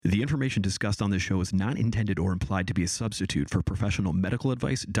The information discussed on this show is not intended or implied to be a substitute for professional medical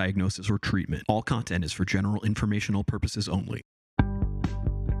advice, diagnosis, or treatment. All content is for general informational purposes only.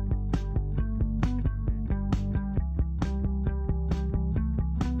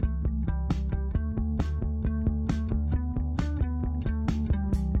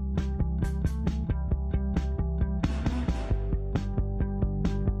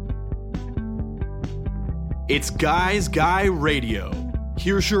 It's Guys Guy Radio.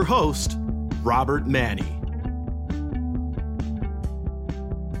 Here's your host, Robert Manni.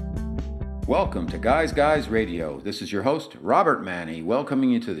 Welcome to Guys Radio. This is your host, Robert Manni, welcoming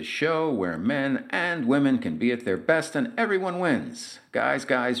you to the show where men and women can be at their best and everyone wins.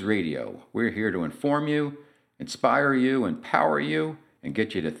 Guys Radio. We're here to inform you, inspire you, empower you, and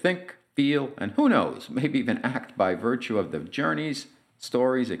get you to think, feel, and who knows, maybe even act by virtue of the journeys,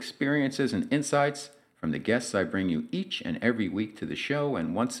 stories, experiences, and insights from the guests I bring you each and every week to the show.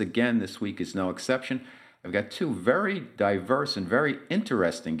 And once again, this week is no exception. I've got two very diverse and very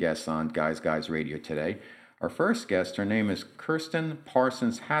interesting guests on Guys Radio today. Our first guest, her name is Kirsten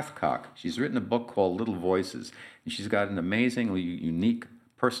Parsons Hathcock. She's written a book called Little Voices, and she's got an amazingly unique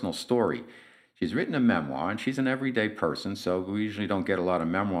personal story. She's written a memoir, and she's an everyday person, so we usually don't get a lot of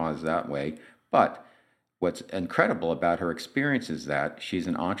memoirs that way. But what's incredible about her experience is that she's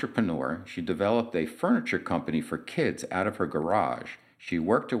an entrepreneur. She developed a furniture company for kids out of her garage. She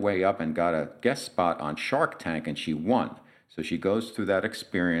worked her way up and got a guest spot on Shark Tank, and she won. So she goes through that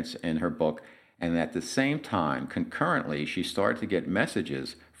experience in her book. And at the same time, concurrently, she started to get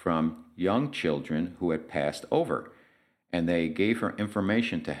messages from young children who had passed over. And they gave her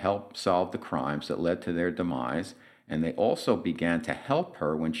information to help solve the crimes that led to their demise. And they also began to help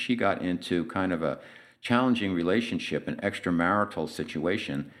her when she got into kind of a challenging relationship, an extramarital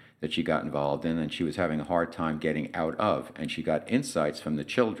situation that she got involved in, and she was having a hard time getting out of, and she got insights from the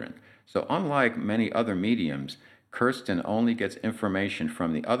children. So unlike many other mediums, Kirsten only gets information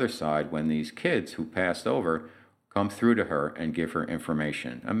from the other side when these kids who passed over come through to her and give her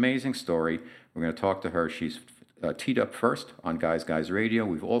information. Amazing story. We're going to talk to her. She's teed up first on Guys Radio.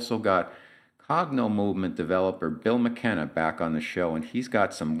 We've also got Cogno Movement developer Bill McKenna back on the show, and he's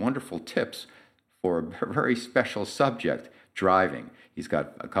got some wonderful tips for a very special subject, driving. He's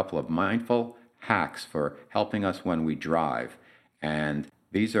got a couple of mindful hacks for helping us when we drive. And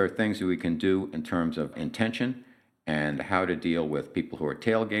these are things that we can do in terms of intention and how to deal with people who are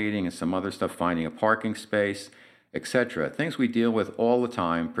tailgating and some other stuff, finding a parking space, etc. Things we deal with all the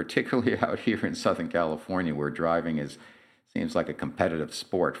time, particularly out here in Southern California, where driving seems like a competitive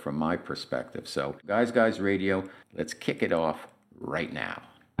sport from my perspective. So, Guys Radio, let's kick it off right now.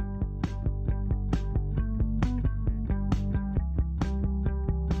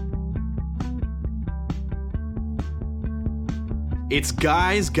 It's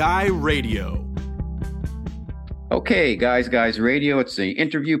Guys Guy Radio. Okay, Guys Radio. It's the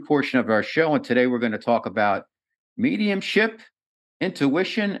interview portion of our show, and today we're going to talk about mediumship,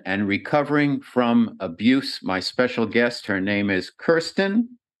 intuition, and recovering from abuse. My special guest, her name is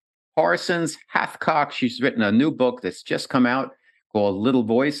Kirsten Parsons Hathcock. She's written a new book that's just come out called Little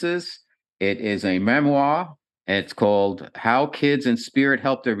Voices. It is a memoir, and it's called How Kids in Spirit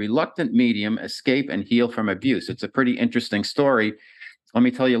Helped a Reluctant Medium Escape and Heal from Abuse. It's a pretty interesting story. Let me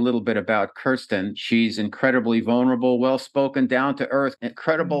tell you a little bit about Kirsten. She's incredibly vulnerable, well-spoken, down-to-earth,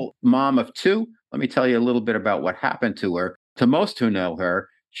 incredible mom of two. Let me tell you a little bit about what happened to her. To most who know her,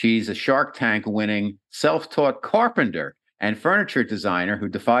 she's a Shark Tank winning self-taught carpenter and furniture designer who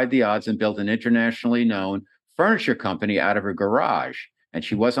defied the odds and built an internationally known furniture company out of her garage. And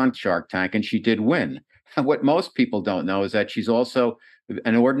she was on Shark Tank, and she did win. And what most people don't know is that she's also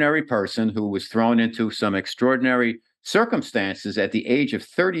an ordinary person who was thrown into some extraordinary circumstances at the age of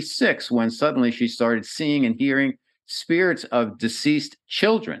 36, when suddenly she started seeing and hearing spirits of deceased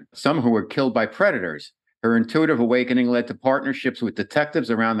children, some who were killed by predators. Her intuitive awakening led to partnerships with detectives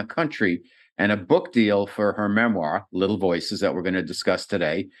around the country and a book deal for her memoir, Little Voices, that we're going to discuss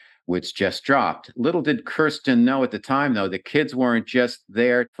today, which just dropped. Little did Kirsten know at the time, though, the kids weren't just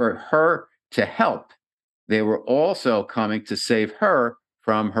there for her to help. They were also coming to save her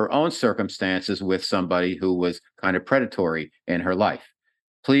from her own circumstances with somebody who was kind of predatory in her life.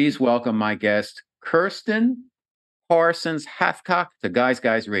 Please welcome my guest, Kirsten Parsons Hathcock, to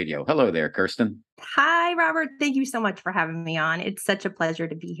Guys Radio. Hello there, Kirsten. Hi, Robert. Thank you so much for having me on. It's such a pleasure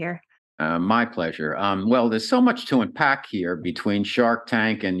to be here. My pleasure. Well, there's so much to unpack here between Shark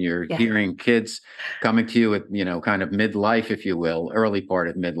Tank and you're hearing kids coming to you at, kind of midlife, if you will, early part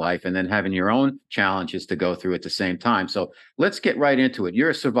of midlife, and then having your own challenges to go through at the same time. So let's get right into it. You're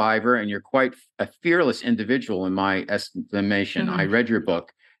a survivor and you're quite a fearless individual in my estimation. I read your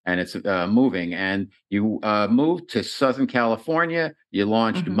book and it's moving. And you moved to Southern California. You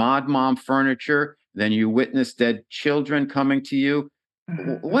launched Mod Mom Furniture. Then you witnessed dead children coming to you.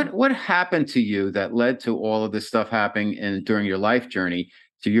 What happened to you that led to all of this stuff happening during your life journey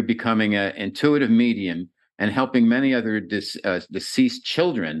to you becoming an intuitive medium and helping many other deceased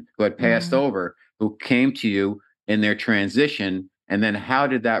children who had passed over, who came to you in their transition? And then how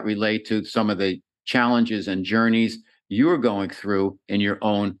did that relate to some of the challenges and journeys you were going through in your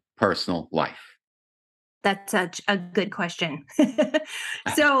own personal life? That's such a good question.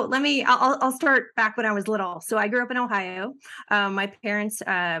 So I'll start back when I was little. So I grew up in Ohio. My parents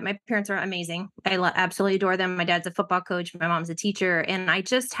are amazing. I absolutely adore them. My dad's a football coach. My mom's a teacher. And I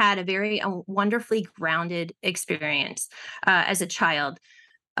just had a very wonderfully grounded experience as a child,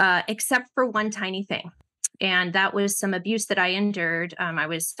 except for one tiny thing. And that was some abuse that I endured. I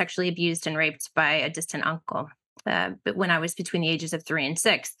was sexually abused and raped by a distant uncle. But when I was between the ages of 3 and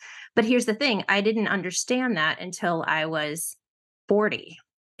 6. But here's the thing, I didn't understand that until I was 40.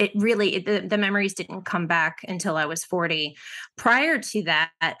 The memories didn't come back until I was 40. Prior to that,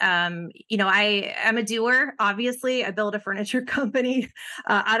 I'm a doer. Obviously, I built a furniture company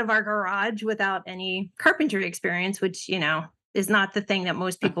out of our garage without any carpentry experience, which, is not the thing that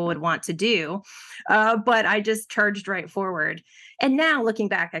most people would want to do. But I just charged right forward. And now looking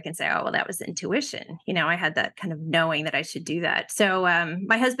back, I can say, oh, well, that was intuition. I had that kind of knowing that I should do that. So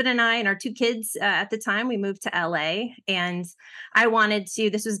my husband and I and our 2 kids at the time, we moved to LA, and I wanted to,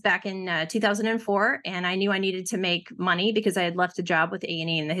 this was back in 2004. And I knew I needed to make money because I had left a job with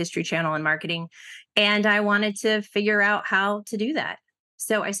A&E and the History Channel and marketing. And I wanted to figure out how to do that.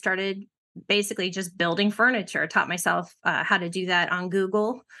 So I started basically just building furniture. Taught myself how to do that on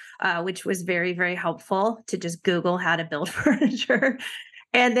Google, which was very, very helpful to just Google how to build furniture,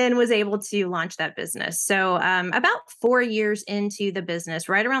 and then was able to launch that business. So about 4 years into the business,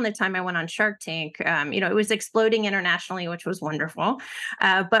 right around the time I went on Shark Tank, it was exploding internationally, which was wonderful.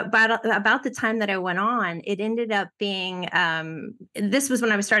 But about the time that I went on, it ended up being, this was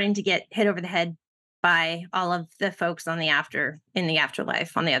when I was starting to get hit over the head by all of the folks in the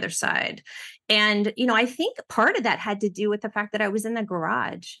afterlife on the other side. And, I think part of that had to do with the fact that I was in the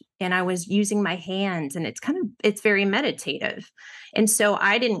garage and I was using my hands, and it's very meditative. And so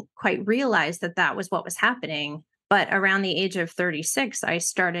I didn't quite realize that that was what was happening. But around the age of 36, I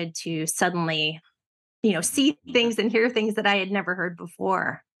started to suddenly, see things and hear things that I had never heard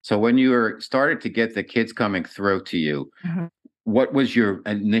before. So when you started to get the kids coming through to you, what was your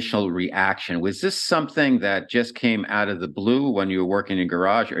initial reaction? Was this something that just came out of the blue when you were working in a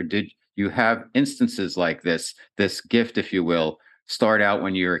garage, or did you have instances like this gift, if you will, start out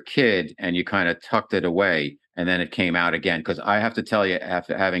when you were a kid and you kind of tucked it away and then it came out again? Because I have to tell you,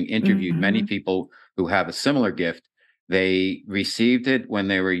 after having interviewed many people who have a similar gift, they received it when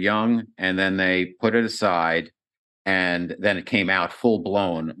they were young and then they put it aside, and then it came out full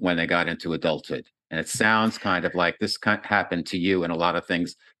blown when they got into adulthood. And it sounds kind of like this happened to you, and a lot of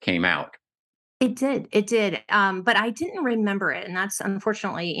things came out. It did. But I didn't remember it. And that's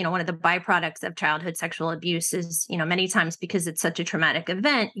unfortunately, one of the byproducts of childhood sexual abuse is, many times because it's such a traumatic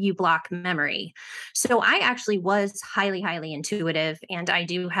event, you block memory. So I actually was highly, highly intuitive. And I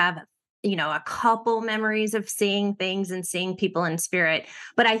do have, a couple memories of seeing things and seeing people in spirit.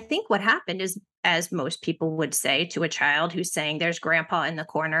 But I think what happened is, as most people would say to a child who's saying there's grandpa in the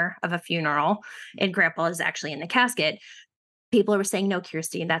corner of a funeral and grandpa is actually in the casket, people were saying, no,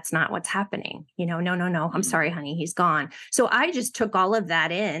 Kirsty, that's not what's happening. No. I'm sorry, honey, he's gone. So I just took all of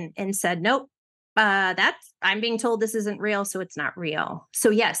that in and said, nope, I'm being told this isn't real, so it's not real. So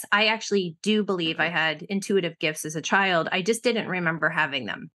yes, I actually do believe I had intuitive gifts as a child. I just didn't remember having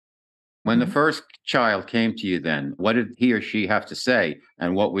them. When the first child came to you, then what did he or she have to say?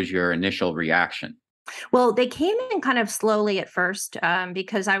 And what was your initial reaction? Well, they came in kind of slowly at first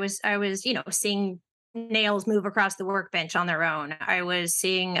because I was, seeing nails move across the workbench on their own. I was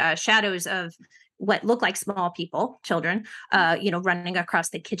seeing shadows of what looked like small people, children, running across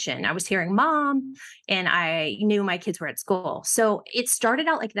the kitchen. I was hearing mom, and I knew my kids were at school. So it started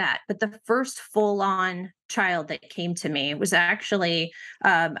out like that. But the first full-on child that came to me was actually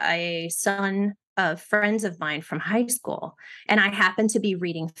a son of friends of mine from high school. And I happened to be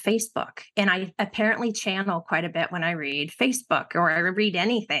reading Facebook. And I apparently channel quite a bit when I read Facebook or I read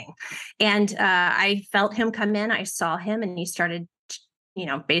anything. And I felt him come in. I saw him, and he started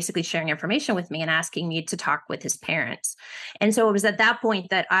basically sharing information with me and asking me to talk with his parents. And so it was at that point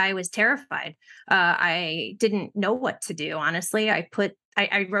that I was terrified. I didn't know what to do. Honestly,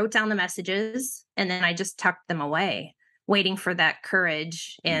 I wrote down the messages and then I just tucked them away, waiting for that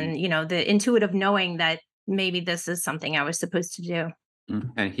courage and, the intuitive knowing that maybe this is something I was supposed to do.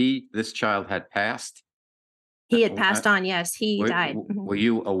 And this child had passed? He had Uh, passed on. Yes, he died. were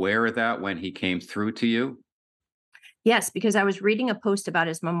you aware of that when he came through to you? Yes, because I was reading a post about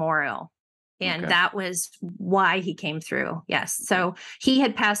his memorial, and Okay. that was why he came through. Yes. So he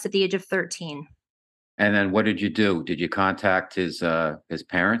had passed at the age of 13. And then what did you do? Did you contact his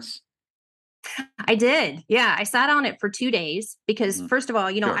parents? I did. Yeah, I sat on it for 2 days because Mhm. first of all,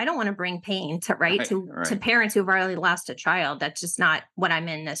 I Sure. don't want to bring pain to right Right, to right. parents who've already lost a child. That's just not what I'm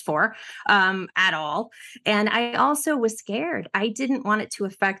in this for at all. And I also was scared. I didn't want it to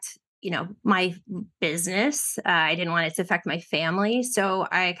affect my business. I didn't want it to affect my family, so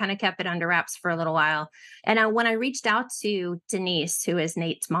I kind of kept it under wraps for a little while. And when I reached out to Denise, who is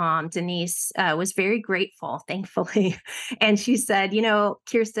Nate's mom, Denise was very grateful, thankfully, and she said,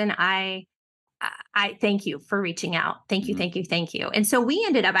 Kirsten, I thank you for reaching out. Thank you, Mhm. thank you, thank you. And so we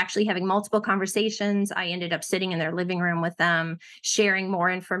ended up actually having multiple conversations. I ended up sitting in their living room with them, sharing more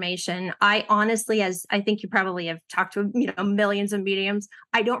information. I honestly, as I think you probably have talked to, millions of mediums,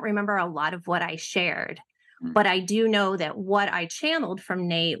 I don't remember a lot of what I shared. Mm. But I do know that what I channeled from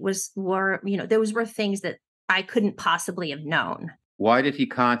Nate those were things that I couldn't possibly have known. Why did he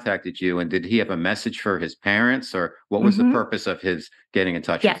contacted you, and did he have a message for his parents, or what was the Mhm. purpose of his getting in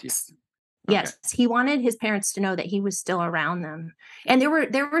touch with you? Yes. Okay. Yes, he wanted his parents to know that he was still around them. And there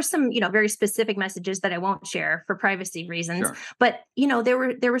were some, very specific messages that I won't share for privacy reasons, Sure. but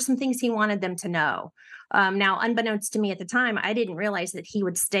there were some things he wanted them to know. Now, unbeknownst to me at the time, I didn't realize that he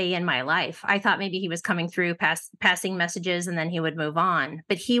would stay in my life. I thought maybe he was coming through passing messages and then he would move on.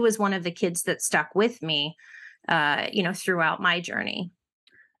 But he was one of the kids that stuck with me, throughout my journey.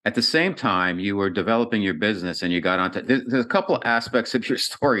 At the same time, you were developing your business, and you got onto. There's a couple of aspects of your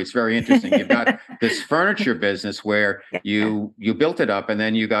story. It's very interesting. You've got this furniture business where Yeah. you built it up, and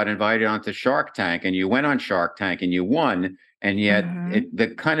then you got invited onto Shark Tank, and you went on Shark Tank, and you won. And yet,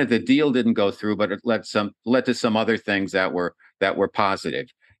 Mhm. the deal didn't go through, but it led to some other things that were positive.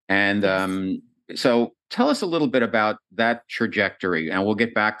 And Yes. so, tell us a little bit about that trajectory, and we'll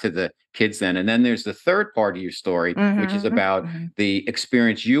get back to the kids then. And then there's the third part of your story, which is Mhm. about Mhm. the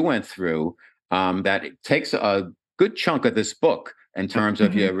experience you went through, that it takes a good chunk of this book in terms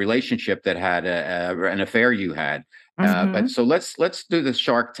of Mhm. your relationship that had an affair you had. But Mhm. so let's do the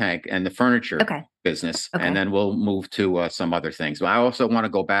Shark Tank and the furniture Okay. business, and Okay. then we'll move to some other things. But I also want to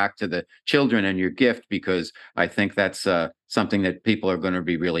go back to the children and your gift, because I think that's something that people are going to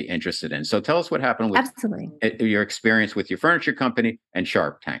be really interested in. So tell us what happened with Absolutely. your experience with your furniture company and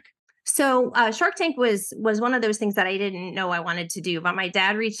Shark Tank. So Shark Tank was one of those things that I didn't know I wanted to do, but my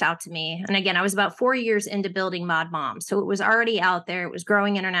dad reached out to me, and again, I was about 4 years into building Mod Mom, so it was already out there. It was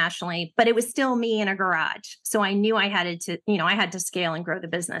growing internationally, but it was still me in a garage. So I knew I had to scale and grow the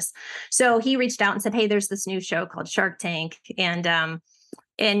business. So he reached out and said, "Hey, there's this new show called Shark Tank,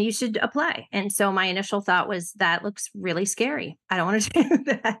 and you should apply." And so my initial thought was that looks really scary. I don't want to do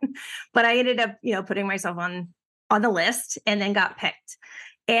that, but I ended up putting myself on the list and then got picked.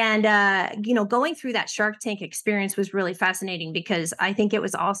 And going through that Shark Tank experience was really fascinating because I think it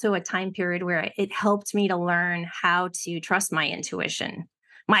was also a time period where it helped me to learn how to trust my intuition,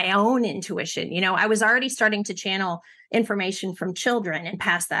 my own intuition. I was already starting to channel information from children and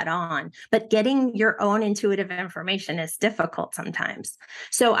pass that on, but getting your own intuitive information is difficult sometimes.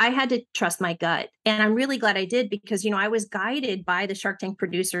 So I had to trust my gut. And I'm really glad I did because, I was guided by the Shark Tank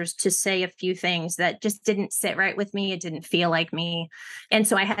producers to say a few things that just didn't sit right with me. It didn't feel like me. And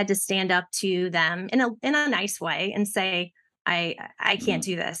so I had to stand up to them in a nice way and say, I can't Mhm,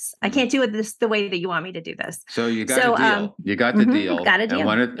 do this. I mhm. can't do it the way that you want me to do this. So you got a So deal. You got the deal, got a and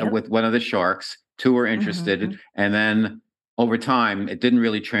deal. Yep. with one of the sharks. Two were interested, Mhm. and then over time, it didn't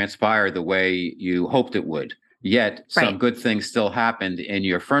really transpire the way you hoped it would. Yet, some Right. good things still happened in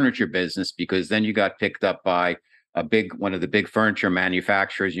your furniture business, because then you got picked up by one of the big furniture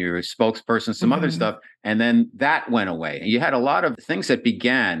manufacturers. You were a spokesperson, some other Mhm. stuff, and then that went away. And you had a lot of things that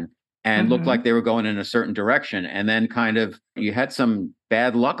began and looked like Mhm. they were going in a certain direction, and then kind of you had some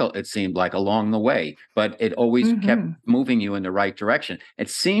bad luck, it seemed like, along the way, but it always kept Mhm. moving you in the right direction. It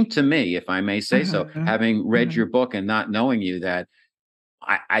seemed to me, if I may say so, Mhm. having read Mhm. your book and not knowing you, that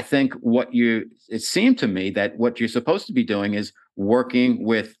I think it seemed to me that what you're supposed to be doing is working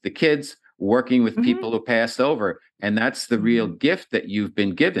with the kids, working with Mhm. people who passed over. And that's the real Mhm. gift that you've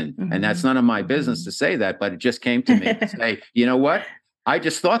been given. And that's Mhm. none of my business to Mhm. say that, but it just came to me to say, you know what? I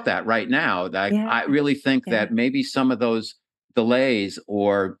just thought that right now, that Yeah. I really think Yeah. that maybe some of those delays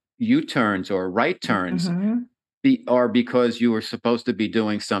or U-turns or right turns Mhm. are because you were supposed to be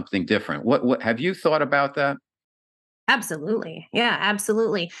doing something different. What have you thought about that? Absolutely. Yeah,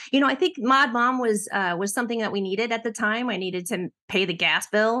 absolutely. I think Mod Mom was something that we needed at the time. I needed to pay the gas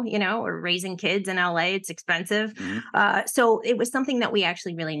bill, or raising kids in LA, it's expensive. Mhm. So it was something that we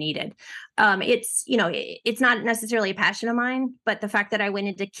actually really needed. It's not necessarily a passion of mine, but the fact that I went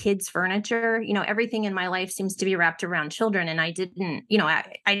into kids furniture, everything in my life seems to be wrapped around children. And I didn't,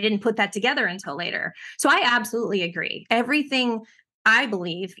 I didn't put that together until later. So I absolutely agree. Everything I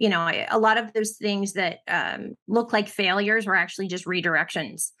believe, a lot of those things that look like failures were actually just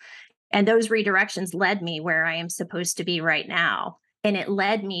redirections. And those redirections led me where I am supposed to be right now. And it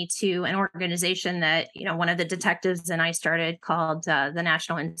led me to an organization that, one of the detectives and I started called the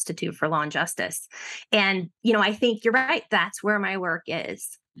National Institute for Law and Justice. And, I think you're right. That's where my work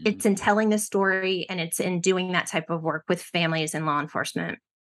is. Mhm. It's in telling the story and it's in doing that type of work with families and law enforcement.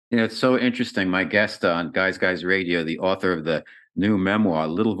 It's so interesting. My guest on Guys Radio, the author of the new memoir,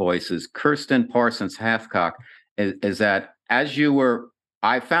 Little Voices, Kirsten Parsons Hathcock, is that as you were,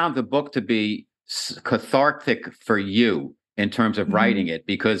 I found the book to be cathartic for you in terms of writing it,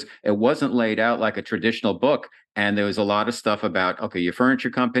 because it wasn't laid out like a traditional book. And there was a lot of stuff about, okay, your furniture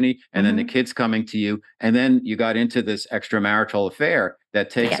company, and then the kids coming to you. And then you got into this extramarital affair that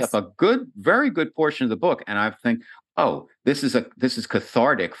takes Yes. up a very good portion of the book. And I think, oh, this is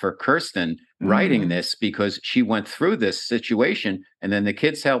cathartic for Kirsten writing this, because she went through this situation and then the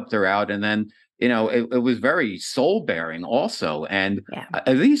kids helped her out. And then, it was very soul bearing also. And Yeah.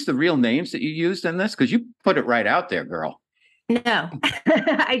 are these the real names that you used in this? Because you put it right out there, girl. No,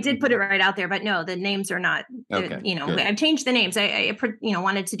 I did put it right out there, but no, the names are not, Okay, good. I've changed the names. I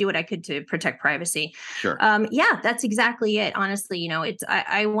wanted to do what I could to protect privacy. Sure. Yeah, that's exactly it. Honestly,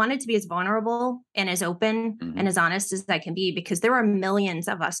 I wanted to be as vulnerable and as open and as honest as I can be, because there are millions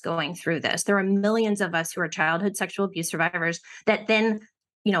of us going through this. There are millions of us who are childhood sexual abuse survivors that then,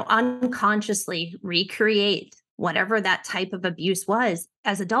 unconsciously recreate whatever that type of abuse was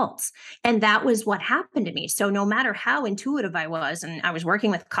as adults. And that was what happened to me. So no matter how intuitive I was, and I was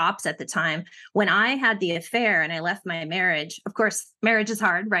working with cops at the time, when I had the affair and I left my marriage, of course, marriage is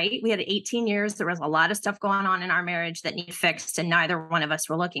hard, right? We had 18 years. There was a lot of stuff going on in our marriage that needed fixed, and neither one of us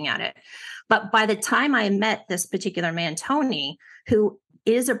were looking at it. But by the time I met this particular man, Tony, who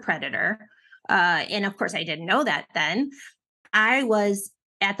is a predator, and of course, I didn't know that then, I was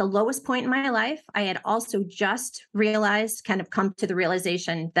at the lowest point in my life. I had also just come to the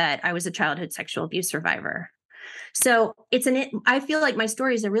realization that I was a childhood sexual abuse survivor. So I feel like my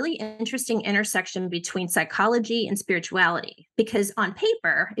story is a really interesting intersection between psychology and spirituality, because on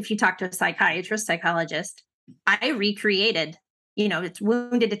paper, if you talk to a psychiatrist, psychologist, I recreated, it's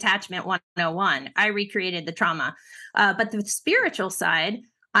wounded attachment 101. I recreated the trauma. But the spiritual side,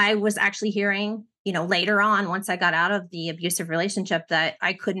 I was actually hearing, later on, once I got out of the abusive relationship, that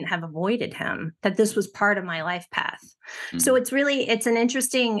I couldn't have avoided him, that this was part of my life path. So it's an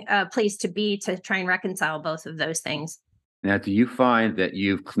interesting place to be, to try and reconcile both of those things. Now, do you find that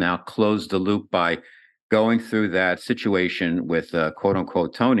you've now closed the loop by going through that situation with quote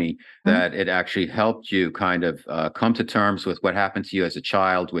unquote Tony, that it actually helped you kind of come to terms with what happened to you as a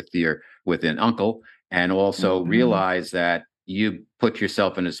child with an uncle, and also realize that you put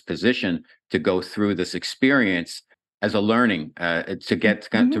yourself in this position to go through this experience as a learning to get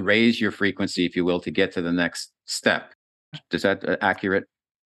to raise your frequency, if you will, to get to the next step? Is that accurate?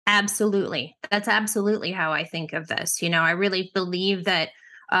 Absolutely. That's absolutely how I think of this. I really believe that,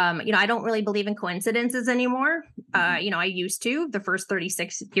 I don't really believe in coincidences anymore. I used to, the first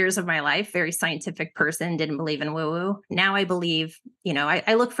 36 years of my life, very scientific person, didn't believe in woo-woo. Now I believe,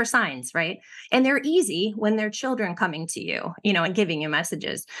 I look for signs, right? And they're easy when they're children coming to you, and giving you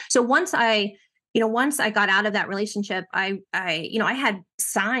messages. So once I got out of that relationship, I had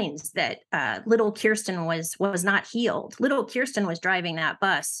signs that little Kirsten was not healed. Little Kirsten was driving that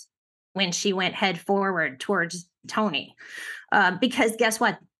bus when she went head forward towards Tony, because guess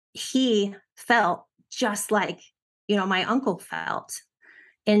what? He felt just like, my uncle felt.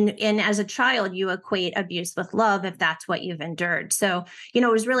 And as a child, you equate abuse with love if that's what you've endured. So, it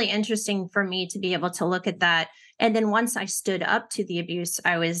was really interesting for me to be able to look at that. And then once I stood up to the abuse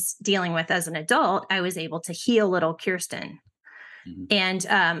I was dealing with as an adult, I was able to heal little Kirsten. And,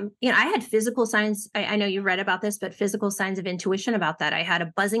 I had physical signs. I know you read about this, but physical signs of intuition about that. I had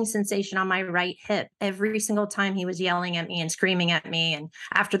a buzzing sensation on my right hip every single time he was yelling at me and screaming at me. And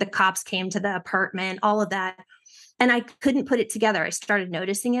after the cops came to the apartment, all of that. And I couldn't put it together. I started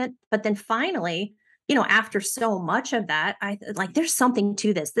noticing it. But then finally, after so much of that, there's something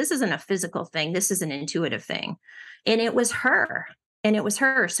to this. This isn't a physical thing. This is an intuitive thing. And it was her. And it was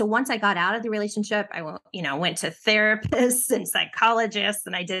her. So once I got out of the relationship, I went to therapists and psychologists,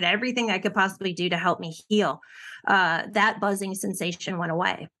 and I did everything I could possibly do to help me heal. That buzzing sensation went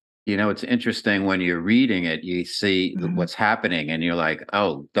away. It's interesting when you're reading it, you see Mhm. what's happening and you're like,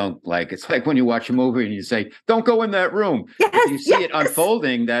 oh, don't like, it's like when you watch a movie and you say, don't go in that room. But you Yes, see it yes,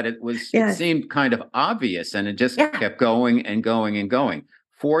 unfolding that it yes, seemed kind of obvious and it just yeah. kept going and going and going.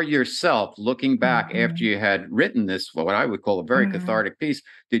 For yourself, looking back after Mhm, you had written this, what I would call a very mhm, cathartic piece,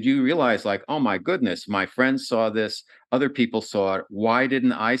 did you realize like, oh my goodness, my friends saw this, other people saw it. Why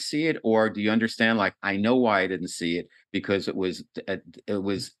didn't I see it? Or do you understand like, I know why I didn't see it? Because it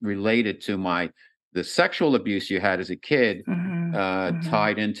was related to the sexual abuse you had as a kid, mhm, mhm.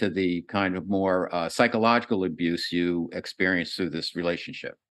 tied into the kind of more psychological abuse you experienced through this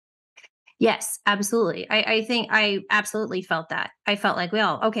relationship. Yes, absolutely. I think I absolutely felt that. I felt like,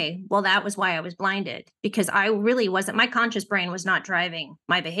 well, okay, well, that was why I was blinded, because I really wasn't, my conscious brain was not driving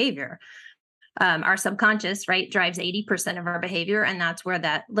my behavior. Our subconscious, right, drives 80% of our behavior. And that's where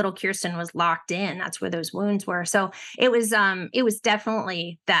that little Kirsten was locked in. That's where those wounds were. So it was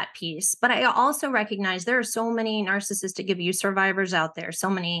definitely that piece. But I also recognize there are so many narcissistic abuse survivors out there, so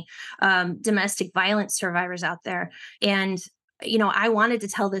many domestic violence survivors out there. And I wanted to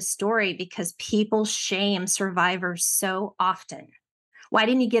tell this story because people shame survivors so often. Why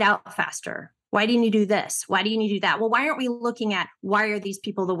didn't you get out faster? Why didn't you do this? Why didn't you do that? Well, why aren't we looking at why are these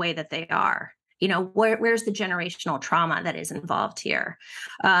people the way that they are? Where's the generational trauma that is involved here?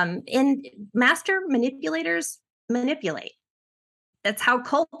 And master manipulators manipulate. That's how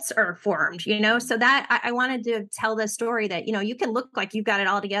cults are formed, Mhm. So that I wanted to tell the story that, you can look like you've got it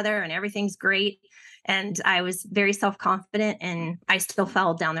all together and everything's great. And I was very self confident and I still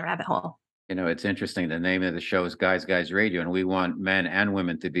fell down the rabbit hole. It's interesting. The name of the show is Guys Guys Radio, and we want men and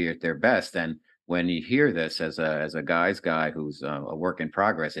women to be at their best. And when you hear this as a guy's guy who's a work in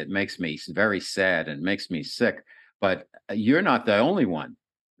progress, it makes me very sad and makes me sick. But you're not the only one.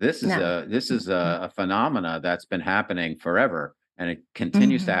 This is No. a this is a phenomena that's been happening forever, and it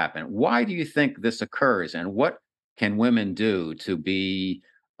continues to Mhm. happen. Why do you think this occurs, and what can women do to be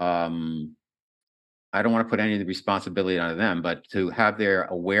um, I don't want to put any of the responsibility on them, but to have their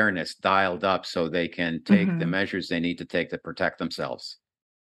awareness dialed up so they can take the Mhm. measures they need to take to protect themselves.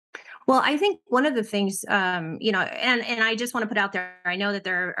 Well, I think one of the things, and I just want to put out there, I know that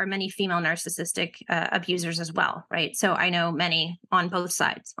there are many female narcissistic abusers as well, right? So I know many on both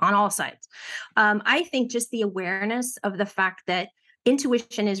sides, on all sides. I think just the awareness of the fact that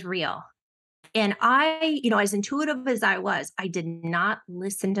intuition is real. And as intuitive as I did not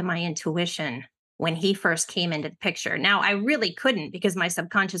listen to my intuition when he first came into the picture. Now, I really couldn't because my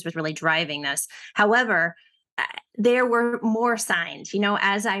subconscious was really driving this. However, uh, there were more signs,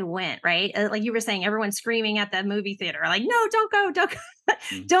 as I went, right? Like you were saying, everyone's screaming at the movie theater, like, no, don't go,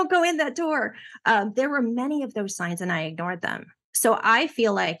 Mhm. don't go in that door. There were many of those signs and I ignored them. So I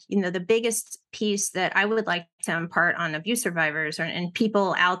feel like, the biggest piece that I would like to impart on abuse survivors and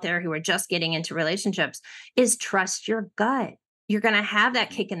people out there who are just getting into relationships is trust your gut. You're going to have that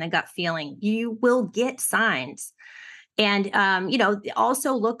kick in the gut feeling. You will get signs. And,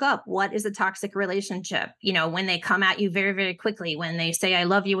 also look up what is a toxic relationship, when they come at you very, very quickly, when they say, I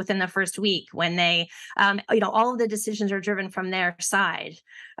love you within the first week, when they, all of the decisions are driven from their side,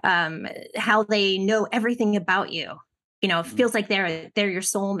 how they know everything about you. It Mhm. feels like they're your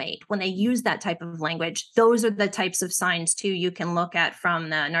soulmate. When they use that type of language, those are the types of signs too you can look at from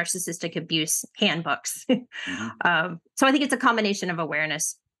the narcissistic abuse handbooks. Mhm. So I think it's a combination of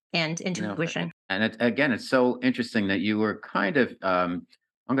awareness and A- intuition. and again, it's so interesting that you were kind of, I'm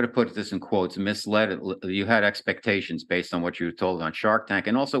going to put this in quotes, misled. You had expectations based on what you were told on Shark Tank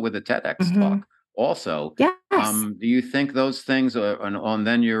and also with the TEDx Mhm. talk. Also, Yes. do you think those things on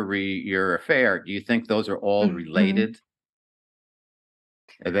then your affair? Do you think those are all Mhm. related?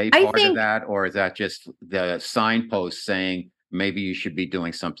 Are they I part of think that, or is that just the signpost saying maybe you should be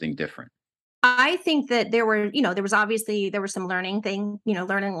doing something different? I think that there were some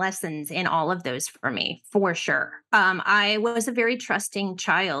learning lessons in all of those for me, for sure. I was a very trusting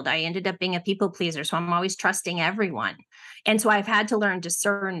child. I ended up being a people pleaser, so I'm always trusting everyone. And so I've had to learn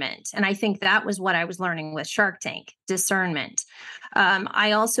discernment. And I think that was what I was learning with Shark Tank, discernment.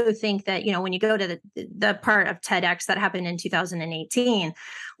 I also think that, when you go to the part of TEDx that happened in 2018,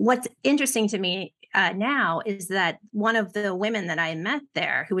 what's interesting to me now is that one of the women that I met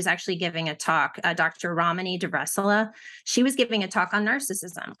there, who was actually giving a talk, Dr. Ramani Devasula, she was giving a talk on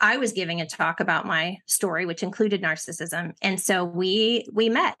narcissism. I was giving a talk about my story, which included narcissism, and so we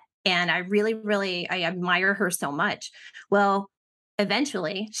met. And I really, really, I admire her so much. Well,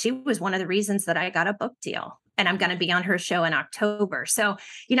 eventually, she was one of the reasons that I got a book deal. and I'm going to be on her show in October. So,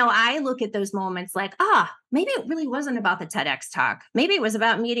 I look at those moments like, maybe it really wasn't about the TEDx talk. Maybe it was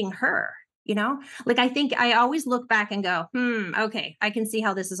about meeting her. Like I think I always look back and go, okay, I can see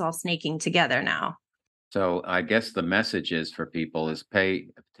how this is all snaking together now. So I guess the message is for people is pay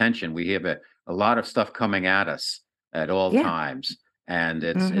attention. We have a lot of stuff coming at us at all Yeah. times. And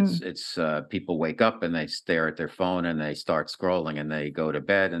it's people wake up and they stare at their phone and they start scrolling, and they go to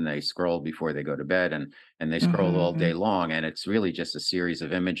bed and they scroll before they go to bed, and they scroll all day long. And it's really just a series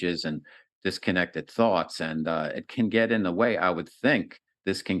of images and disconnected thoughts. And it can get in the way. I would think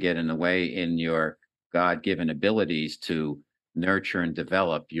this can get in the way in your God-given abilities to nurture and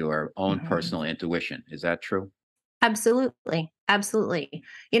develop your own personal intuition. Is that true? Absolutely. Absolutely.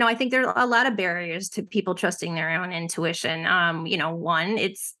 I think there are a lot of barriers to people trusting their own intuition. One,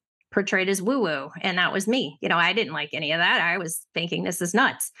 it's portrayed as woo woo, and that was me. I didn't like any of that. I was thinking this is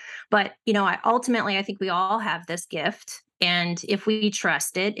nuts. But, I think we all have this gift. And if we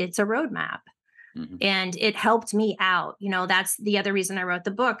trust it, it's a roadmap. And it helped me out. That's the other reason I wrote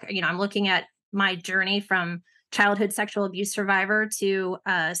the book. I'm looking at my journey from childhood sexual abuse survivor to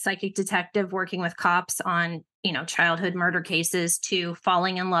a psychic detective working with cops on, childhood murder cases, to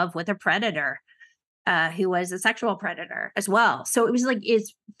falling in love with a predator who was a sexual predator as well. So it was like,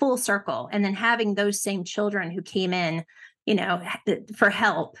 it's full circle. And then having those same children who came in, for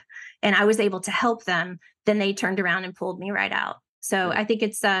help, and I was able to help them, then they turned around and pulled me right out. So I think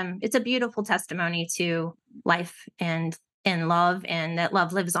it's a beautiful testimony to life and love, and that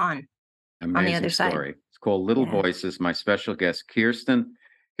love lives on. Amazing on the other story. side. It's called Little Voices. My special guest, Kirsten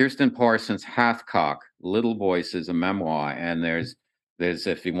Parsons Hathcock. Little Voices, a memoir. And there's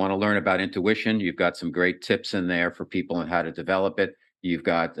if you want to learn about intuition, you've got some great tips in there for people on how to develop it. You've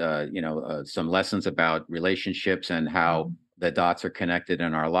got some lessons about relationships and how the dots are connected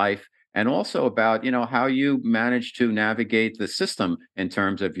in our life, and also about how you manage to navigate the system in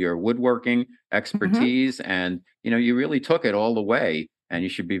terms of your woodworking expertise. And you really took it all the way. And you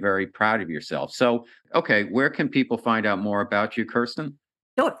should be very proud of yourself. So, okay, where can people find out more about you, Kirsten?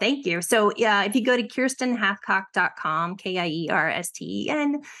 Oh, thank you. So, if you go to KirstenHathcock.com,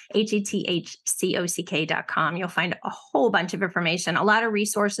 KirstenHathcock.com, you'll find a whole bunch of information, a lot of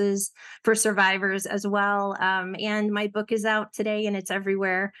resources for survivors as well. And my book is out today, and it's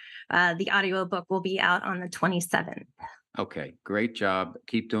everywhere. The audio book will be out on the 27th. Okay, great job.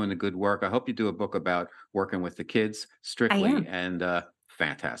 Keep doing the good work. I hope you do a book about working with the kids strictly, and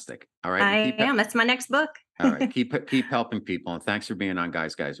fantastic. All right. I am. That's my next book. All right. Keep helping people. And thanks for being on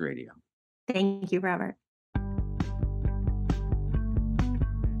Guys Radio. Thank you, Robert.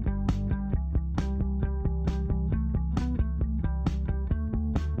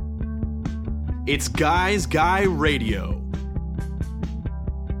 It's Guys Guy Radio.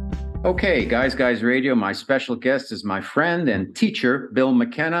 Okay, Guys Radio, my special guest is my friend and teacher, Bill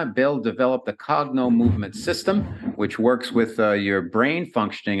McKenna. Bill developed the Cogno Movement System, which works with your brain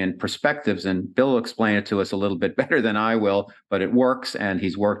functioning and perspectives. And Bill will explain it to us a little bit better than I will, but it works. And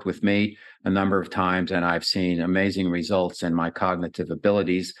he's worked with me a number of times, and I've seen amazing results in my cognitive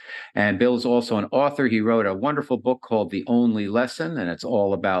abilities. And Bill's also an author. He wrote a wonderful book called The Only Lesson, and it's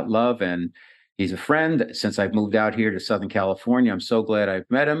all about love. And he's a friend since I've moved out here to Southern California. I'm so glad I've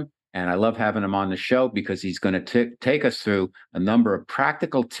met him. And I love having him on the show because he's going to take us through a number of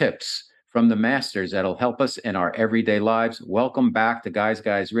practical tips from the masters that'll help us in our everyday lives. Welcome back to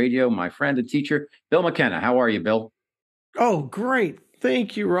Guys Radio, my friend and teacher, Bill McKenna. How are you, Bill? Oh, great.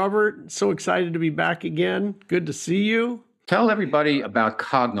 Thank you, Robert. So excited to be back again. Good to see you. Tell everybody about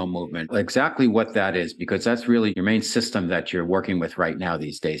Cogno Movement, exactly what that is, because that's really your main system that you're working with right now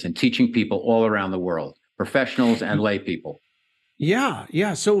these days and teaching people all around the world, professionals and lay people.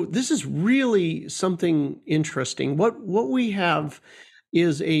 Yeah. So this is really something interesting. What we have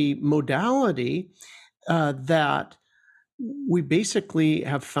is a modality that we basically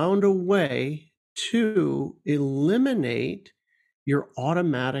have found a way to eliminate your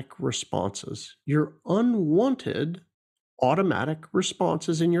automatic responses, your unwanted automatic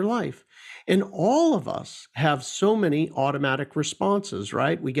responses in your life. And all of us have so many automatic responses,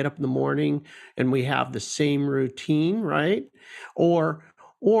 right? We get up in the morning and we have the same routine, right? Or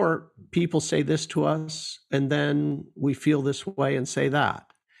people say this to us and then we feel this way and say that.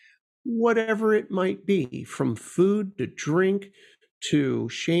 Whatever it might be, from food to drink to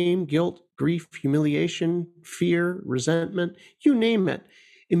shame, guilt, grief, humiliation, fear, resentment, you name it.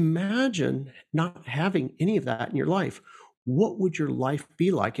 Imagine not having any of that in your life. What would your life be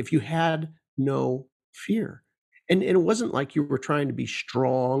like if you had no fear? And it wasn't like you were trying to be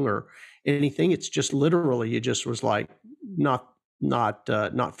strong or anything. It's just literally, you just was like not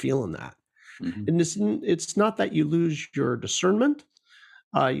feeling that. Mhm. And it's not that you lose your discernment.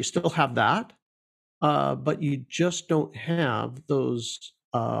 You still have that, but you just don't have those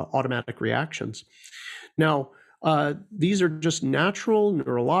automatic reactions. Now, these are just natural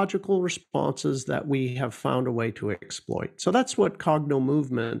neurological responses that we have found a way to exploit. So that's what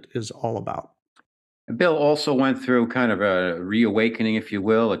cogno-movement is all about. Bill also went through kind of a reawakening, if you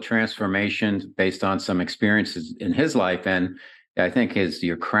will, a transformation based on some experiences in his life. And I think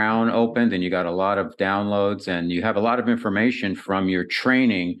your crown opened and you got a lot of downloads and you have a lot of information from your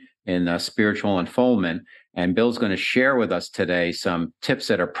training in spiritual unfoldment. And Bill's going to share with us today some tips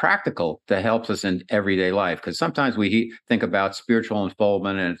that are practical that helps us in everyday life. Because sometimes we think about spiritual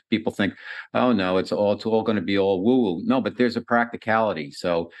unfoldment and people think, oh no, it's all going to be all woo woo. No, but there's a practicality.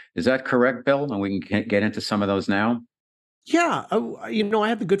 So is that correct, Bill? And we can get into some of those now. Yeah, I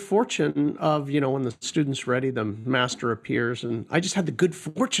had the good fortune of, when the student's ready, the master appears, and I just had the good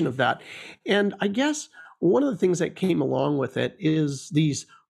fortune of that. And I guess one of the things that came along with it is these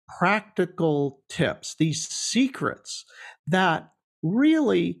practical tips, these secrets that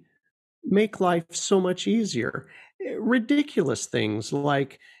really make life so much easier. Ridiculous things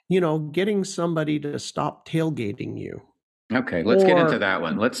like, getting somebody to stop tailgating you. Okay, let's get into Or, that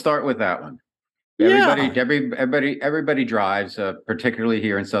one. Let's start with that one. yeah, Everybody drives, particularly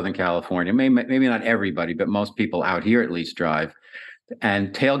here in Southern California. Maybe not everybody, but most people out here at least drive.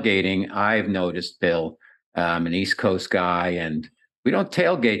 And tailgating, I've noticed, Bill, an East Coast guy, and we don't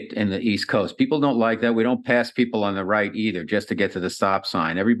tailgate in the East Coast. People don't like that. We don't pass people on the right either, just to get to the stop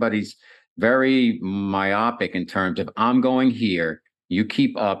sign. Everybody's very myopic in terms of, I'm going here, you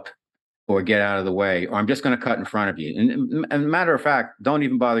keep up or get out of the way, or I'm just going to cut in front of you. And matter of fact, don't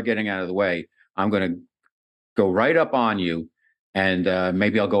even bother getting out of the way. I'm going to go right up on you, and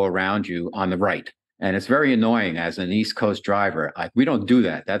maybe I'll go around you on the right. And it's very annoying as an East Coast driver. We don't do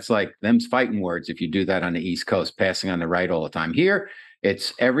that. That's like them's fighting words if you do that on the East Coast, passing on the right all the time. Here,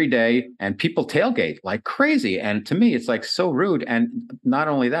 it's every day, and people tailgate like crazy. And to me, it's like so rude. And not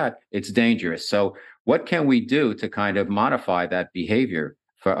only that, it's dangerous. So what can we do to kind of modify that behavior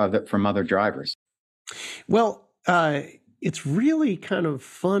from other drivers? well, it's really kind of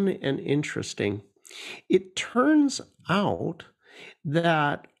fun and interesting. It turns out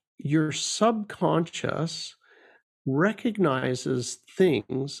that your subconscious recognizes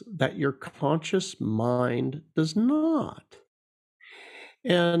things that your conscious mind does not.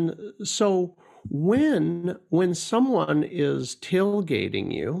 And so when someone is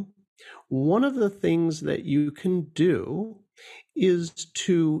tailgating you, one of the things that you can do is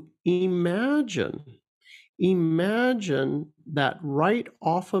to imagine that right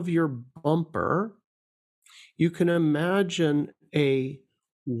off of your bumper, you can imagine a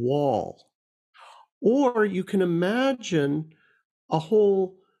wall, or you can imagine a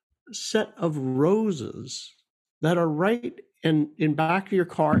whole set of roses that are right in back of your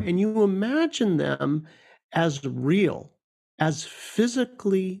car, and you imagine them as real, as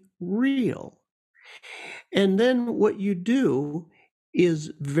physically real. And then what you do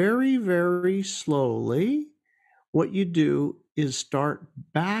is very, very slowly, what you do is start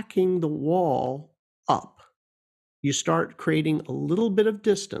backing the wall up. You start creating a little bit of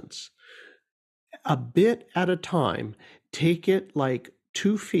distance, a bit at a time. Take it like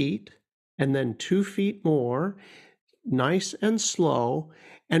 2 feet and then 2 feet more, nice and slow.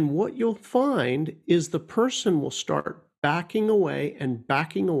 And what you'll find is the person will start backing away and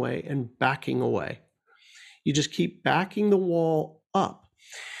backing away and backing away. You just keep backing the wall up.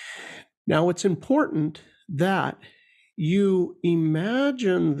 Now, it's important that you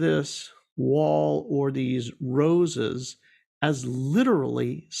imagine this wall or these roses as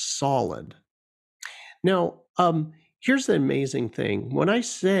literally solid. Now, here's the amazing thing. When I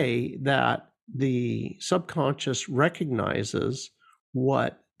say that the subconscious recognizes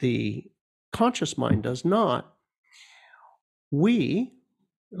what the conscious mind does not, we,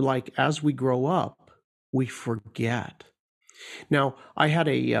 like as we grow up, we forget. Now, I had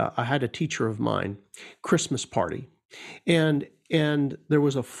a teacher of mine, Christmas party, and there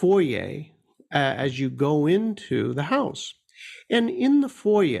was a foyer as you go into the house, and in the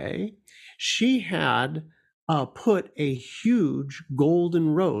foyer, she had put a huge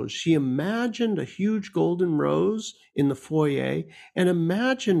golden rose. She imagined a huge golden rose in the foyer and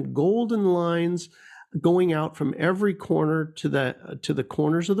imagined golden lines going out from every corner to the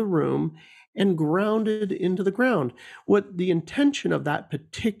corners of the room and grounded into the ground. What the intention of that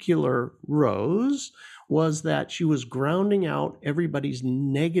particular rose was that she was grounding out everybody's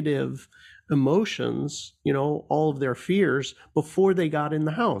negative emotions, all of their fears before they got in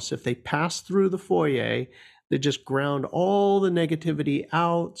the house. If they passed through the foyer, They just ground all the negativity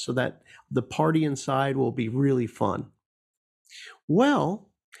out so that the party inside will be really fun. Well,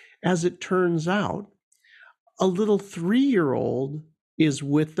 as it turns out, a little 3-year-old is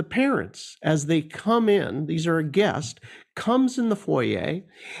with the parents as they come in. These are a guest, comes in the foyer,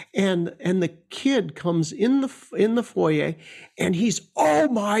 and the kid comes in the foyer, and he's, oh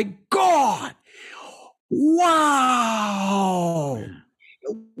my God, wow,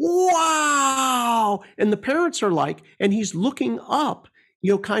 wow. And the parents are like, and he's looking up,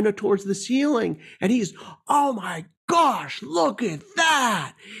 kind of towards the ceiling, and he's, oh my gosh, look at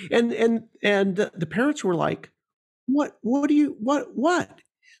that. And the parents were like, what?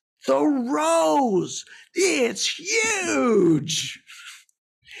 The rose, it's huge.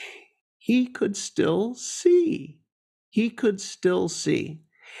 He could still see.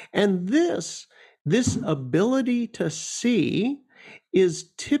 And this ability to see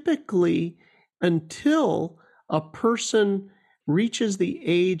is typically until a person reaches the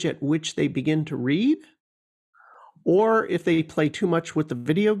age at which they begin to read, or if they play too much with the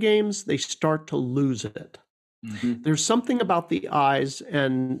video games, they start to lose it. Mm-hmm. There's something about the eyes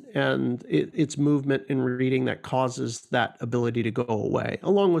and its movement in reading that causes that ability to go away,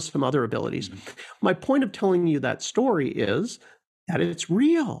 along with some other abilities. Mm-hmm. My point of telling you that story is that it's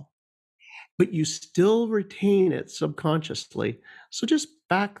real, but you still retain it subconsciously. So just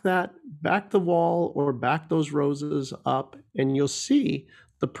back the wall or back those roses up, and you'll see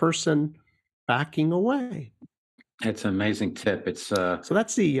the person backing away. It's an amazing tip. It's so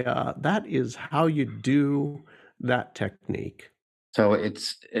that's that is how you do that technique. So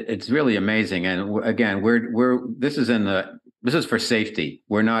it's really amazing. And again, this is for safety.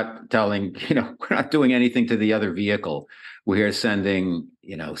 We're not telling, we're not doing anything to the other vehicle. We're sending,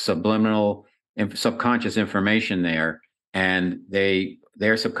 subliminal, subconscious information there, and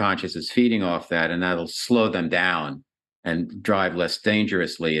their subconscious is feeding off that, and that'll slow them down and drive less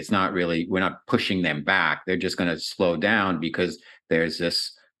dangerously. It's not really, we're not pushing them back. They're just going to slow down because there's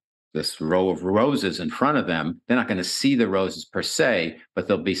this row of roses in front of them. They're not going to see the roses per se, but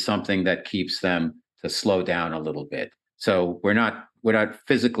there'll be something that keeps them to slow down a little bit. So we're not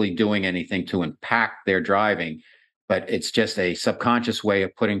physically doing anything to impact their driving, but it's just a subconscious way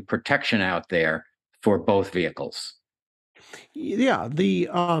of putting protection out there for both vehicles. Yeah,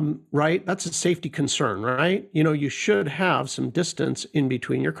 right. That's a safety concern, right? You should have some distance in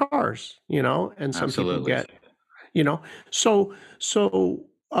between your cars, and some Absolutely. People get, so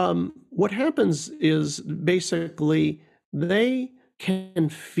what happens is basically they can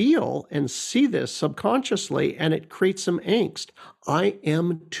feel and see this subconsciously, and it creates some angst. I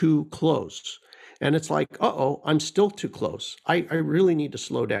am too close. And it's like, I'm still too close. I really need to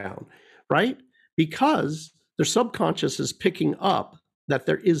slow down, right? Because their subconscious is picking up that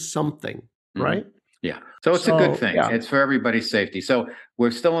there is something, right? Yeah. So it's a good thing. Yeah. It's for everybody's safety. So we're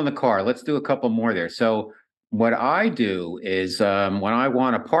still in the car. Let's do a couple more there. So what I do is when I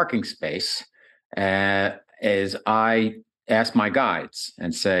want a parking space, is I ask my guides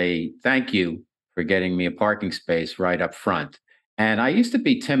and say, thank you for getting me a parking space right up front. And I used to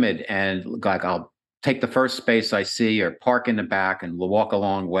be timid and like, I'll take the first space I see or park in the back and we'll walk a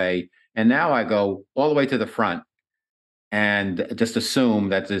long way. And now I go all the way to the front and just assume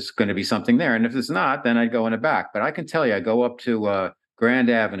that there's going to be something there. And if there's not, then I'd go in the back. But I can tell you, I go up to Grand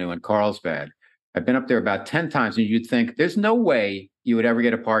Avenue in Carlsbad. I've been up there about 10 times, and you'd think there's no way you would ever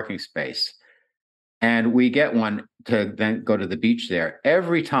get a parking space. And we get one to then go to the beach there.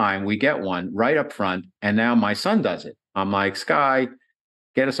 Every time we get one right up front, and now my son does it. I'm like, Sky,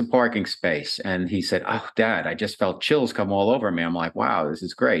 get us a parking space. And he said, oh, Dad, I just felt chills come all over me. I'm like, wow, this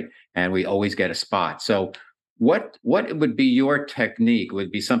is great. And we always get a spot. So what would be your technique? Would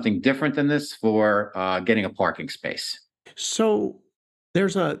it be something different than this for getting a parking space? So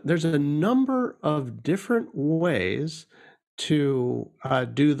there's a number of different ways to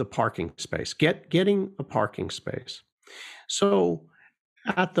do the parking space, getting a parking space. So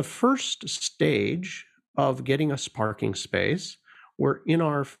at the first stage of getting us parking space, we're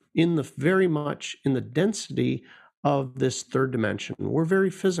very much in the density of this third dimension. We're very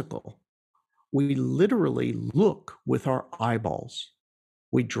physical. We literally look with our eyeballs.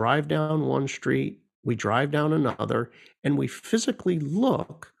 We drive down one street, we drive down another, and we physically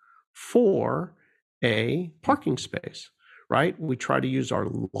look for a parking space, right? We try to use our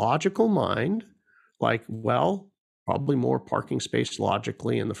logical mind, like, well, probably more parking space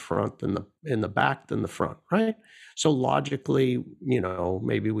logically in the front than in the back than the front, right? So logically,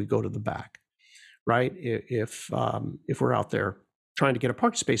 maybe we go to the back, right? If we're out there trying to get a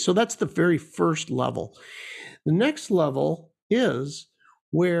parking space. So that's the very first level. The next level is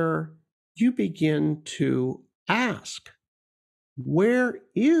where you begin to ask, where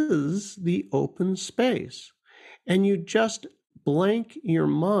is the open space? And you just blank your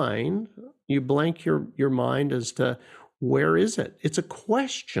mind. You blank your mind as to where is it? It's a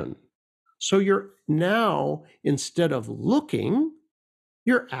question. So you're now, instead of looking,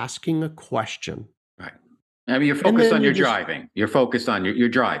 you're asking a question. Right. I mean, you're focused on your driving. You're focused on your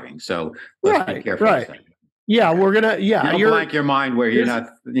driving. So let's be careful. Right. Yeah, we're gonna. Yeah, you don't blank your mind where you're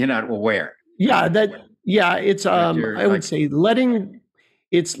not aware. Yeah, it's I would say letting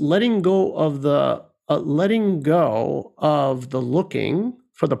go of the looking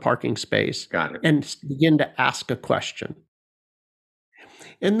for the parking space. Got it. And begin to ask a question.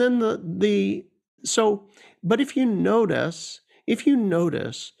 And then but if you notice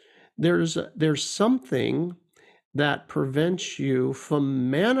there's something that prevents you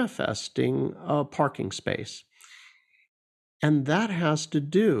from manifesting a parking space. And that has to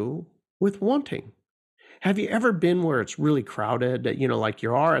do with wanting. Have you ever been where it's really crowded, like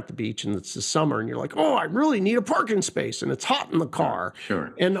you are at the beach and it's the summer and you're like, oh, I really need a parking space and it's hot in the car.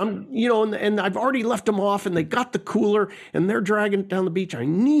 Sure. And I'm, and I've already left them off and they got the cooler and they're dragging it down the beach. I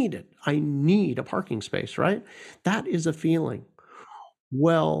need it. I need a parking space, right? That is a feeling.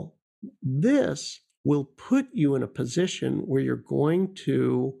 Well, this will put you in a position where you're going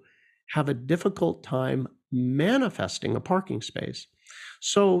to have a difficult time manifesting a parking space.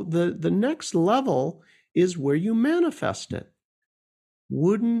 So the next level is where you manifest it.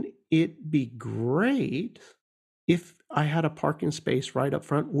 Wouldn't it be great if I had a parking space right up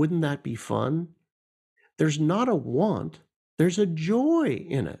front? Wouldn't that be fun? There's not a want, there's a joy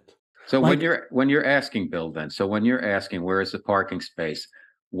in it. So when you're asking, Bill, then, when you're asking where is the parking space,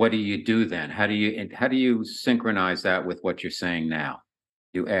 what do you do then? How do you synchronize that with what you're saying now?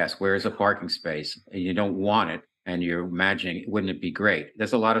 You ask, where is a parking space? And you don't want it, and you're imagining, wouldn't it be great?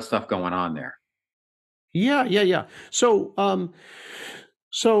 There's a lot of stuff going on there. Yeah. So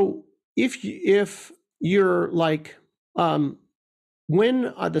if you're like,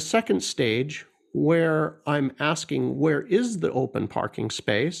 when the second stage where I'm asking where is the open parking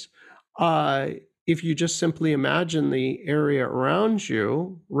space, if you just simply imagine the area around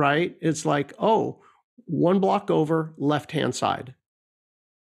you, right? It's like, oh, 1 block over, left-hand side.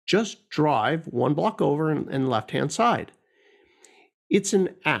 Just drive 1 block over and left-hand side. It's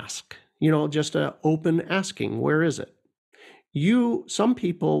an ask, just an open asking. Where is it? Some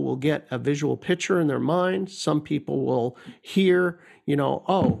people will get a visual picture in their mind. Some people will hear,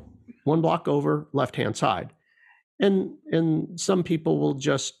 oh, 1 block over, left-hand side. And some people will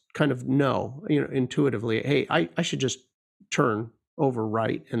just kind of know, intuitively, hey, I should just turn over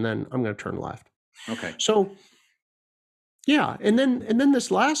right, and then I'm going to turn left. Okay. So, yeah, and then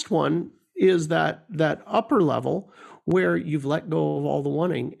this last one is that upper level where you've let go of all the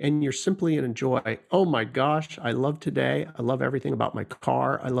wanting and you're simply in joy. Oh my gosh, I love today. I love everything about my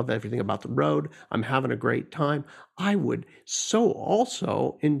car. I love everything about the road. I'm having a great time. I would so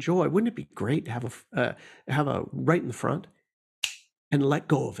also enjoy. Wouldn't it be great to have a right in the front and let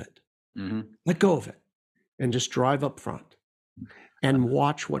go of it? Mm-hmm. Let go of it and just drive up front and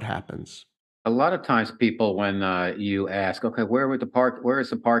watch what happens. A lot of times people, when you ask, okay, where is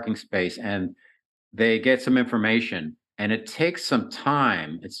the parking space? And they get some information and it takes some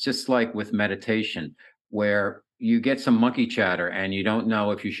time. It's just like with meditation where you get some monkey chatter and you don't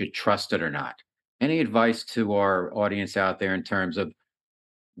know if you should trust it or not. Any advice to our audience out there in terms of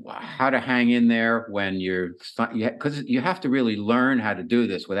how to hang in there when because you have to really learn how to do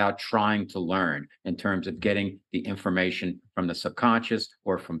this without trying to learn, in terms of getting the information from the subconscious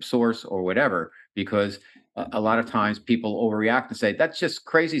or from source or whatever, because a lot of times people overreact and say, that's just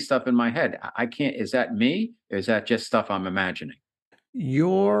crazy stuff in my head. I can't, is that me? Or is that just stuff I'm imagining?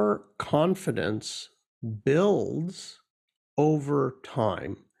 Your confidence builds over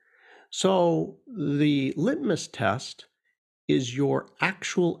time. So the litmus test is your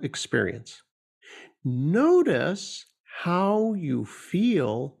actual experience. Notice how you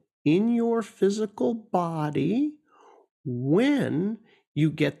feel in your physical body when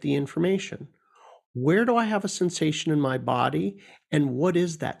you get the information. Where do I have a sensation in my body? And what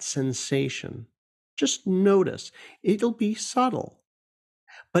is that sensation? Just notice. It'll be subtle,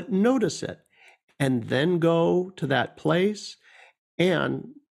 but notice it. And then go to that place. And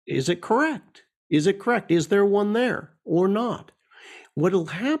is it correct? Is it correct? Is there one there or not? What'll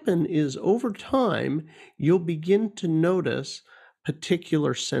happen is over time, you'll begin to notice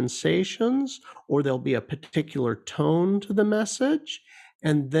particular sensations, or there'll be a particular tone to the message.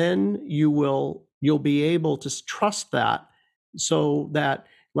 And then you'll be able to trust that, so that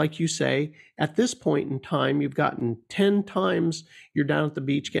like you say, at this point in time, you've gotten 10 times, you're down at the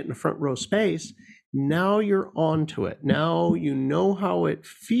beach getting a front row space. Now you're onto it. Now you know how it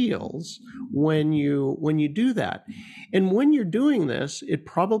feels when you do that. And when you're doing this, it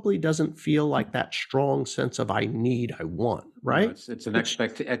probably doesn't feel like that strong sense of I want, right? No, it's an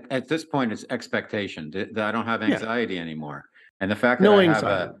at this point, it's expectation. That I don't have anxiety anymore. And the fact that No I anxiety.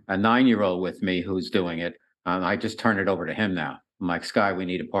 have a 9-year-old with me who's doing it, I just turn it over to him now. I'm like, Sky, we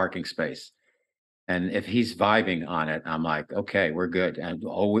need a parking space. And if he's vibing on it, I'm like, okay, we're good. And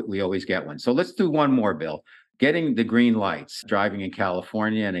we always get one. So let's do one more, Bill. Getting the green lights, driving in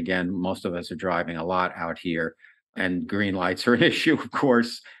California. And again, most of us are driving a lot out here. And green lights are an issue, of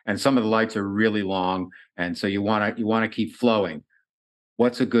course. And some of the lights are really long. And so you want to keep flowing.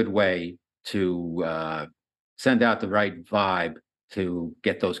 What's a good way to send out the right vibe to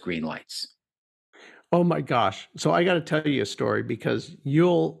get those green lights? Oh my gosh. So I got to tell you a story because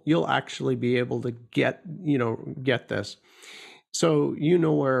you'll actually be able to get this. So you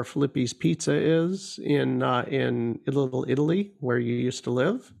know where Filippi's Pizza is in Little Italy, where you used to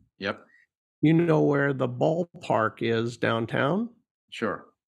live? Yep. You know where the ballpark is downtown? Sure.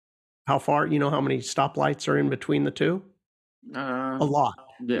 How far? You know how many stoplights are in between the two? A lot.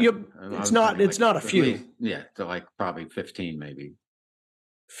 Yeah. It's not a few. Least, yeah, to like probably 15 maybe.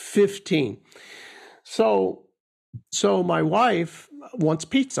 15. So my wife wants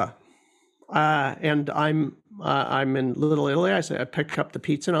pizza, and I'm in Little Italy. I pick up the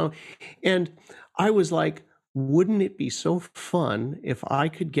pizza now, and I was like, wouldn't it be so fun if I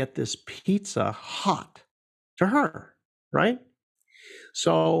could get this pizza hot to her, right?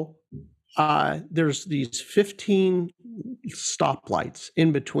 So there's these 15 stoplights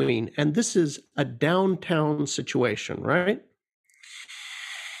in between, and this is a downtown situation, right?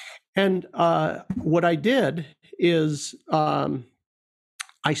 And what I did is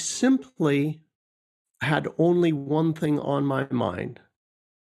I simply had only one thing on my mind.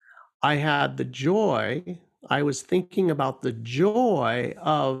 I had the joy. I was thinking about the joy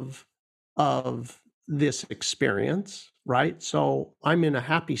of this experience, right? So I'm in a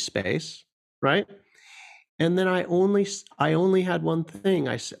happy space, right? And then I only had one thing.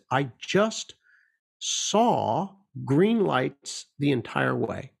 I just saw green lights the entire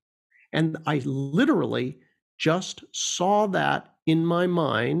way. And I literally just saw that in my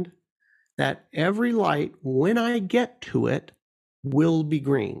mind, that every light, when I get to it, will be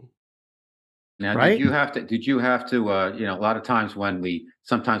green. Now, right? did you have to, a lot of times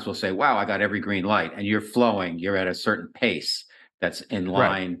sometimes we'll say, wow, I got every green light, and you're flowing, you're at a certain pace that's in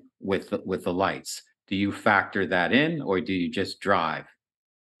line with the lights. Do you factor that in, or do you just drive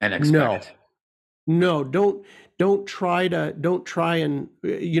and expect it? No, don't try and,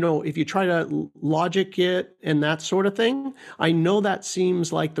 if you try to logic it and that sort of thing, I know that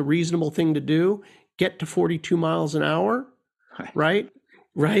seems like the reasonable thing to do. Get to 42 miles an hour, right?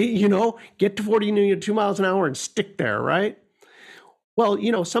 Right? Get to 42 miles an hour and stick there, right?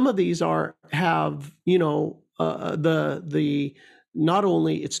 Well, some of these have the not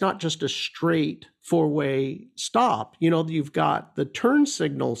only, it's not just a straight 4-way stop, you've got the turn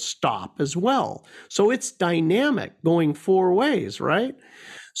signal stop as well. So it's dynamic going 4 ways, right?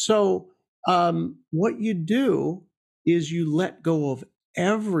 So what you do is you let go of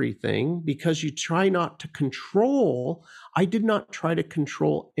everything because you try not to control. I did not try to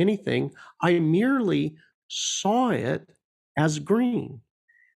control anything. I merely saw it as green.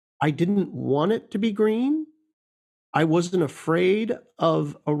 I didn't want it to be green. I wasn't afraid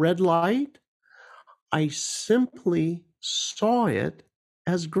of a red light. I simply saw it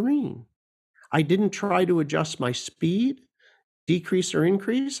as green. I didn't try to adjust my speed, decrease or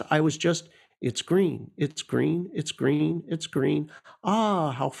increase. I was just, it's green, it's green, it's green, it's green.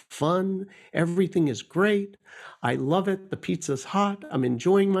 Ah, how fun. Everything is great. I love it. The pizza's hot. I'm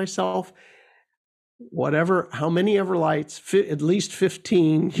enjoying myself. Whatever, how many ever lights, at least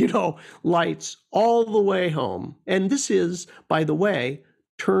 15, lights all the way home. And this is, by the way,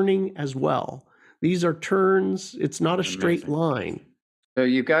 turning as well. These are turns. It's not a straight line. So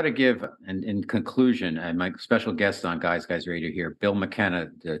you've got to give, in conclusion, and my special guest on Guys Radio here, Bill McKenna,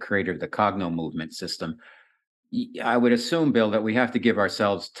 the creator of the Cogno movement system. I would assume, Bill, that we have to give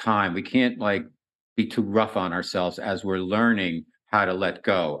ourselves time. We can't be too rough on ourselves as we're learning how to let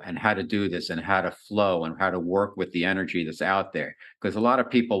go and how to do this and how to flow and how to work with the energy that's out there. Because a lot of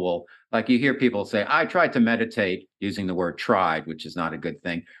people will, you hear people say, I tried to meditate, using the word tried, which is not a good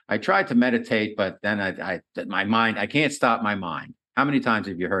thing. I tried to meditate, but then I can't stop my mind. How many times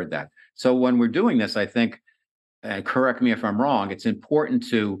have you heard that? So when we're doing this, I think, correct me if I'm wrong, it's important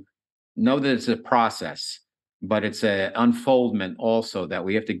to know that it's a process. but it's an unfoldment also that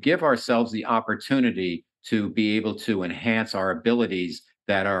we have to give ourselves the opportunity to be able to enhance our abilities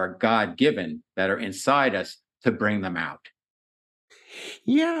that are God-given, that are inside us, to bring them out.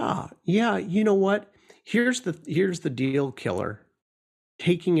 Yeah, yeah. You know what? Here's the deal killer.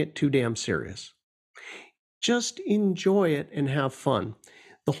 Taking it too damn serious. Just enjoy it and have fun.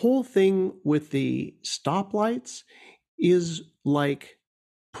 The whole thing with the stoplights is like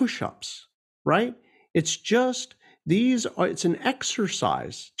push-ups, right? It's just it's an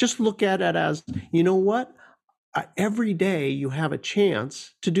exercise. Just look at it as, you know what? Every day you have a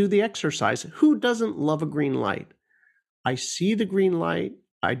chance to do the exercise. Who doesn't love a green light? I see the green light.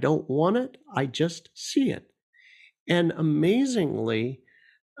 I don't want it. I just see it. And amazingly,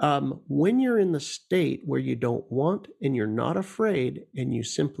 when you're in the state where you don't want and you're not afraid and you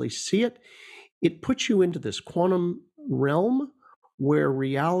simply see it, it puts you into this quantum realm where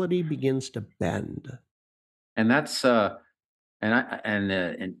reality begins to bend. And that's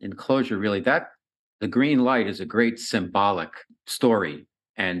in closure, really, that the green light is a great symbolic story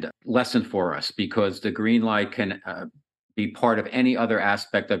and lesson for us, because the green light can be part of any other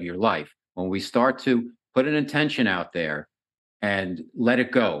aspect of your life. When we start to put an intention out there and let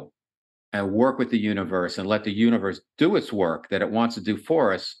it go and work with the universe and let the universe do its work that it wants to do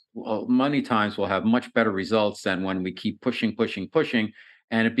for us, well, many times we'll have much better results than when we keep pushing.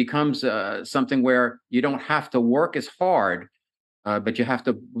 And it becomes something where you don't have to work as hard, but you have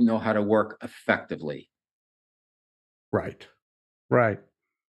to know how to work effectively. Right.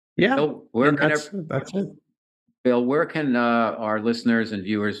 Yeah. Bill, that's it. Bill, where can our listeners and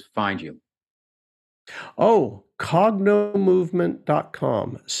viewers find you? Oh,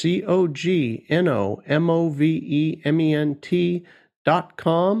 cognomovement.com,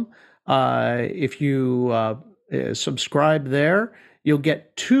 cognomovement.com. If you subscribe there, you'll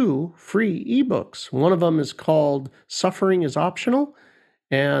get 2 free ebooks. One of them is called Suffering is Optional,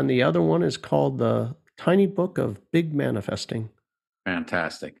 and the other one is called The Tiny Book of Big Manifesting.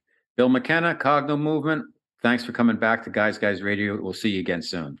 Fantastic. Bill McKenna, Cogno Movement, thanks for coming back to Guys Radio. We'll see you again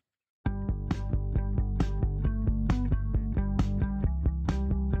soon.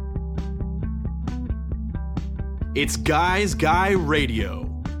 It's Guys Guy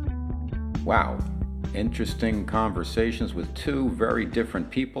Radio. Wow. Interesting conversations with 2 very different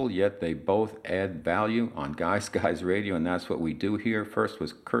people, yet they both add value on Guys Radio, and that's what we do here. First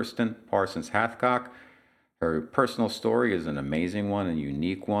was Kirsten Parsons Hathcock. Her personal story is an amazing one, a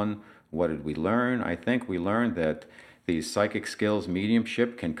unique one. What did we learn? I think we learned that these psychic skills,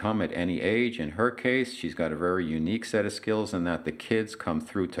 mediumship, can come at any age. In her case, she's got a very unique set of skills in that the kids come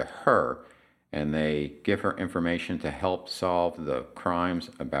through to her and they give her information to help solve the crimes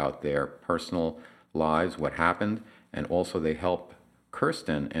about their personal lives, what happened, and also they help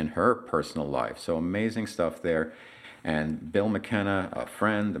Kirsten in her personal life. So amazing stuff there. And Bill McKenna, a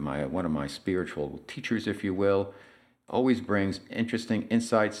friend, one of my spiritual teachers, if you will, always brings interesting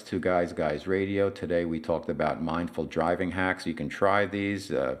insights to Guys Radio. Today we talked about mindful driving hacks. You can try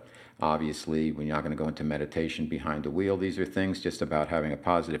these. Obviously, we're not going to go into meditation behind the wheel. These are things just about having a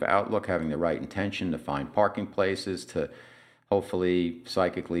positive outlook, having the right intention to find parking places, to hopefully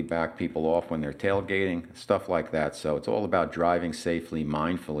psychically back people off when they're tailgating, stuff like that. So it's all about driving safely,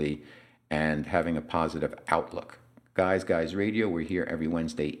 mindfully, and having a positive outlook. Guys Radio, we're here every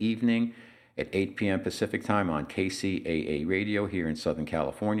Wednesday evening at 8 p.m. Pacific time on KCAA Radio here in Southern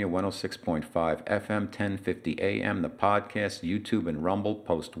California, 106.5 FM, 1050 AM. The podcast, YouTube, and Rumble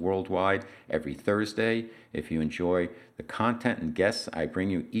post worldwide every Thursday. If you enjoy the content and guests I bring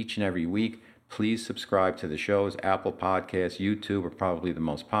you each and every week, please subscribe to the shows. Apple Podcasts, YouTube are probably the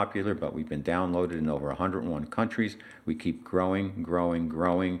most popular, but we've been downloaded in over 101 countries. We keep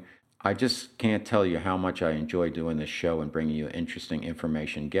growing. I just can't tell you how much I enjoy doing this show and bringing you interesting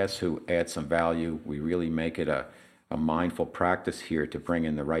information, guests who add some value. We really make it a mindful practice here to bring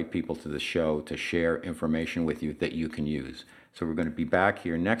in the right people to the show to share information with you that you can use. So we're going to be back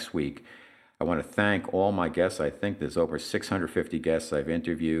here next week. I want to thank all my guests. I think there's over 650 guests I've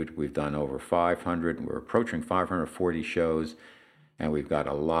interviewed. We've done over 500. We're approaching 540 shows, and we've got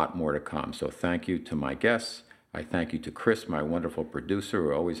a lot more to come. So thank you to my guests. I thank you to Chris, my wonderful producer,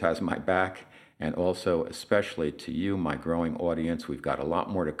 who always has my back, and also especially to you, my growing audience. We've got a lot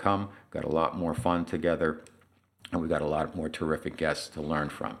more to come, got a lot more fun together, and we've got a lot more terrific guests to learn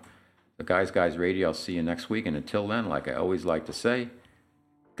from. So Guys Radio, I'll see you next week, and until then, like I always like to say,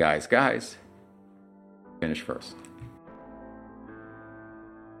 guys, finish first.